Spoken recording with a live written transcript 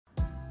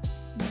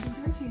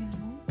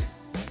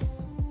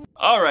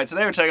All right,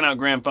 today we're checking out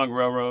Grand Funk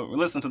Railroad. We're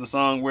listening to the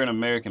song We're an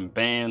American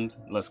Band.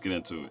 Let's get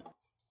into it.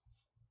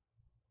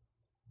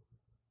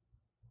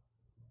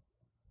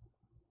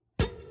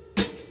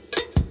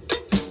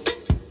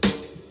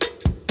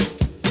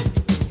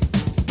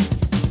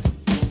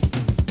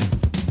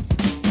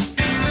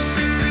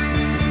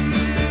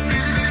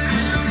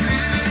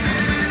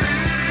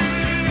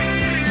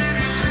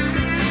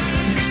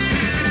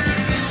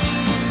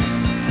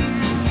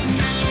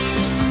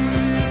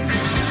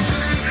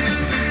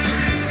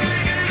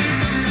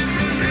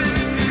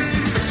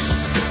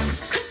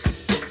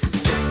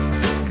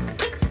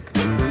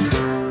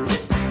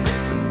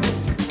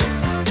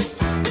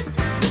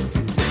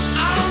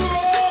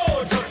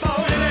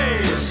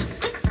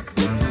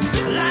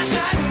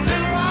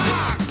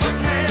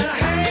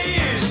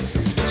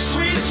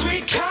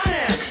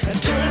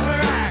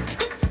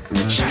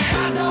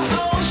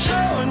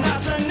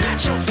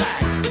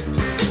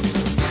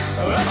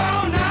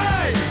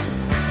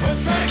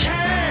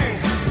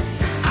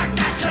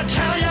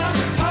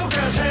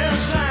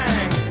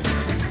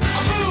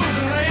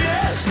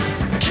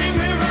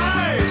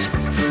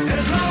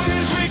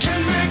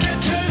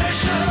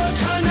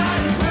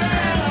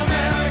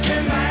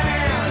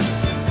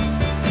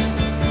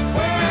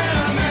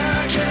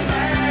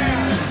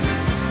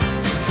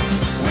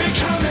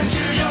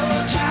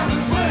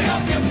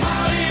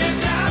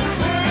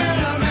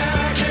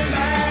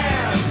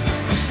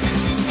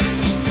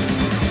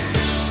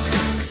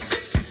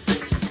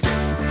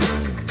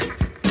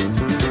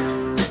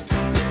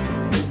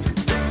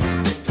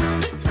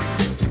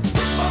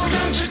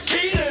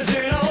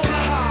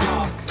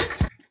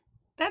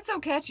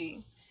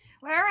 Catchy.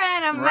 We're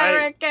an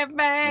American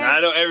band. I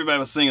know everybody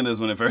was singing this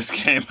when it first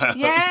came out.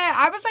 Yeah,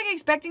 I was like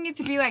expecting it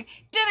to be like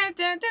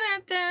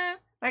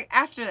like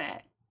after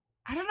that.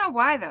 I don't know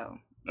why though.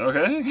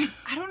 Okay.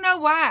 I don't know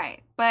why,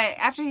 but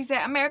after he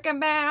said American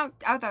band,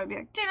 I thought it'd be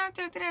like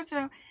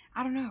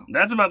I don't know.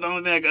 That's about the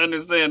only thing I can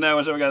understand now. I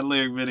wish I got a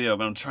lyric video,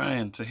 but I'm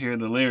trying to hear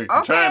the lyrics.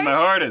 I'm trying my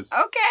hardest.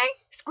 Okay,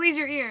 squeeze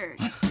your ears.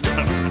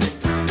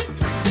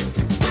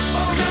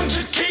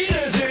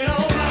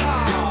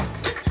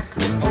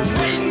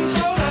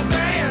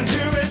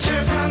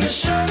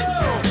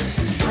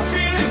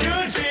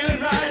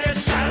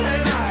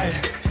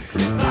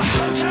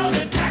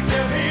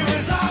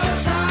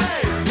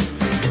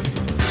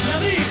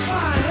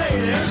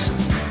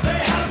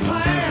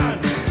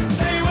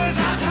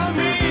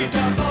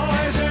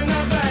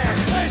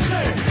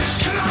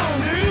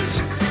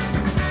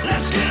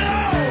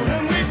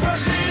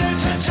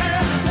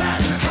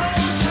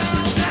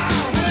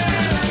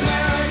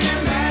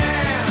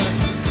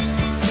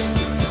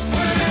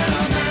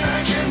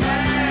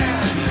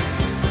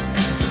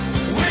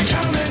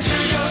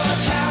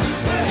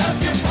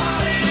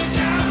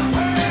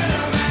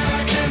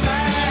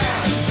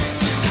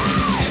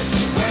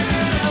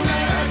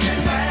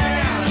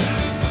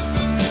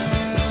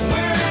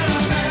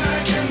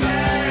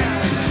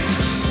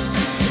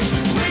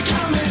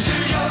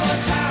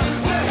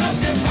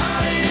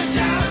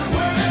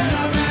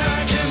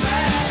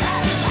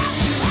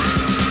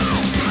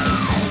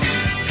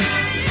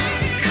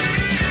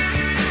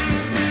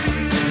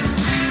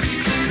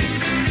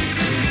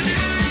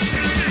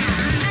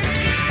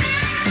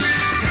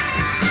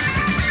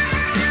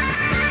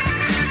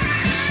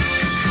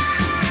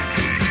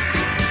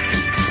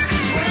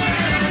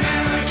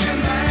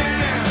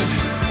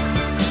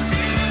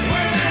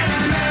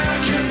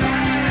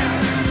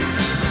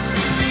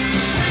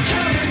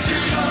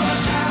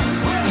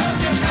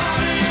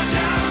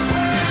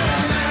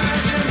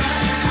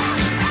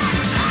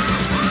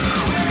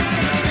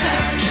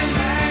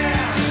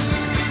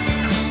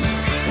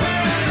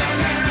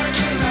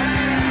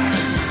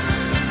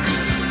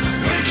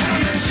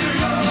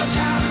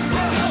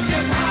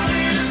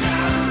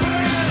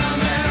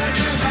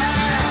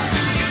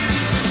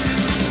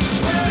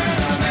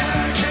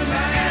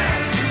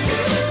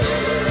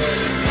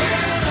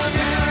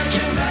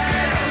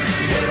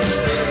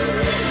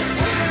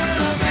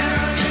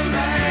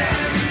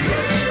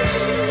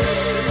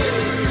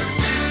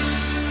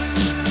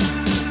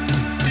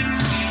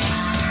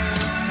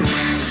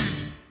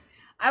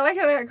 I like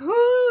how they're like,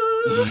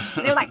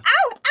 whoo. They're like,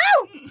 ow,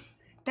 ow.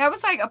 That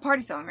was like a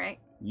party song, right?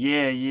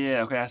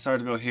 Yeah. Okay, I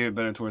started to go hear it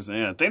better towards the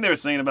end. I think they were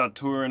singing about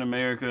touring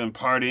America and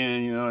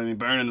partying, you know what I mean?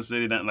 Burning the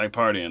city down, like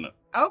partying.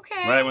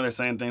 Okay. Right, when they're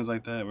saying things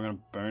like that, we're going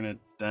to burn it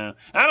down.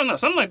 I don't know,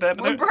 something like that.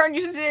 We'll burn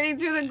your city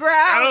to the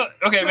ground.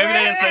 Okay, maybe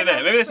they didn't say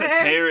that. Maybe they said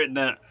tear it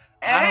down.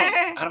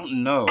 I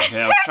don't know.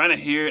 Okay, I was trying to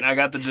hear it. I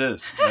got the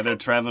gist. Like they're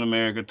traveling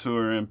America,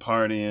 touring,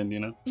 partying, you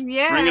know?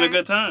 Yeah. Bringing a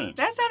good time.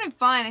 That sounded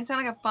fun. It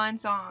sounded like a fun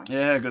song. Yeah,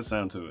 it had a good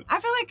sound to it.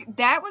 I feel like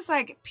that was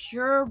like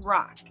pure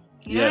rock.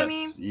 You know what I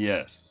mean?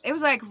 Yes. It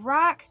was like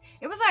rock.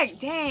 It was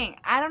like, dang,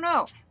 I don't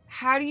know.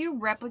 How do you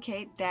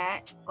replicate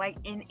that like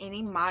in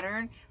any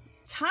modern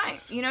time?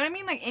 You know what I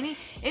mean? Like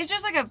it's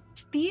just like a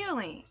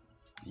feeling.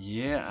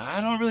 Yeah, I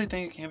don't really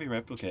think it can be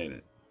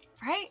replicated.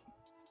 Right?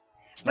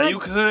 Like you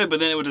could, but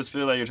then it would just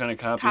feel like you're trying to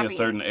copy a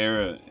certain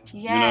era.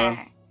 Yeah. You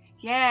know?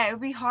 Yeah, it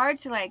would be hard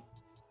to like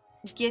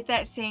get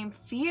that same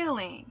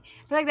feeling.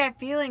 I feel like that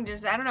feeling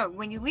just, I don't know,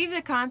 when you leave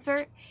the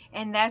concert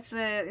and that's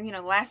the, you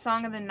know, last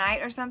song of the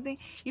night or something,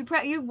 you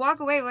walk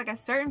away with like a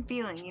certain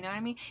feeling, you know what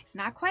I mean? It's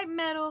not quite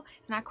metal,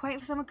 it's not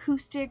quite some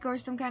acoustic or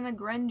some kind of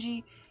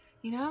grungy,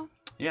 you know?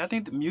 Yeah, I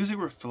think the music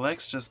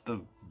reflects just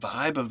the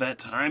vibe of that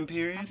time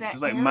period.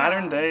 Because like era.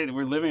 modern day,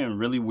 we're living in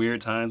really weird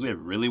times. We have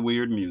really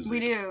weird music. We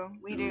do.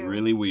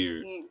 Really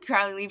weird. You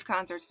probably leave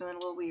concerts feeling a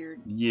little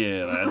weird.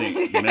 Yeah, like, I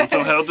think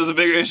mental health is a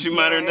bigger issue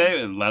modern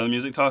day. And a lot of the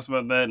music talks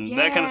about that and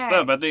that kind of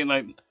stuff. I think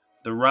like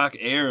the rock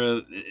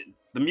era,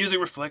 the music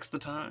reflects the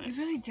times. It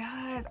really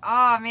does.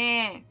 Oh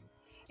man,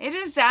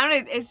 it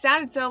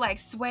sounded so like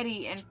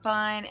sweaty and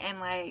fun and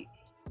like,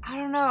 I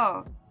don't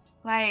know,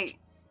 like,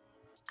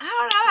 I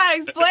don't know how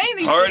to explain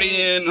these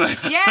Partying,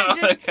 things. Like,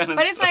 yeah,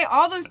 but it's like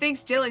all those things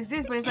still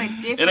exist, but it's like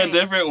different. In a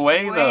different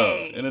way, though.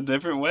 In a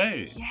different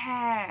way.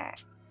 Yeah.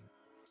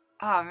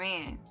 Oh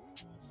man.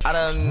 I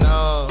don't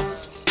know.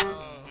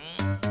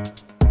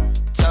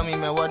 Tell me,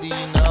 man, what do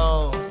you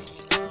know?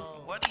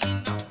 What do you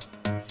know?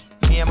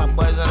 Me and my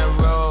boys on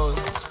the road.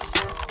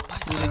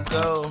 We to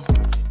go.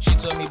 She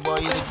told me, boy,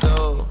 you to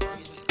go.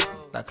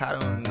 Like I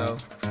don't know,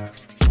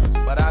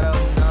 but I don't.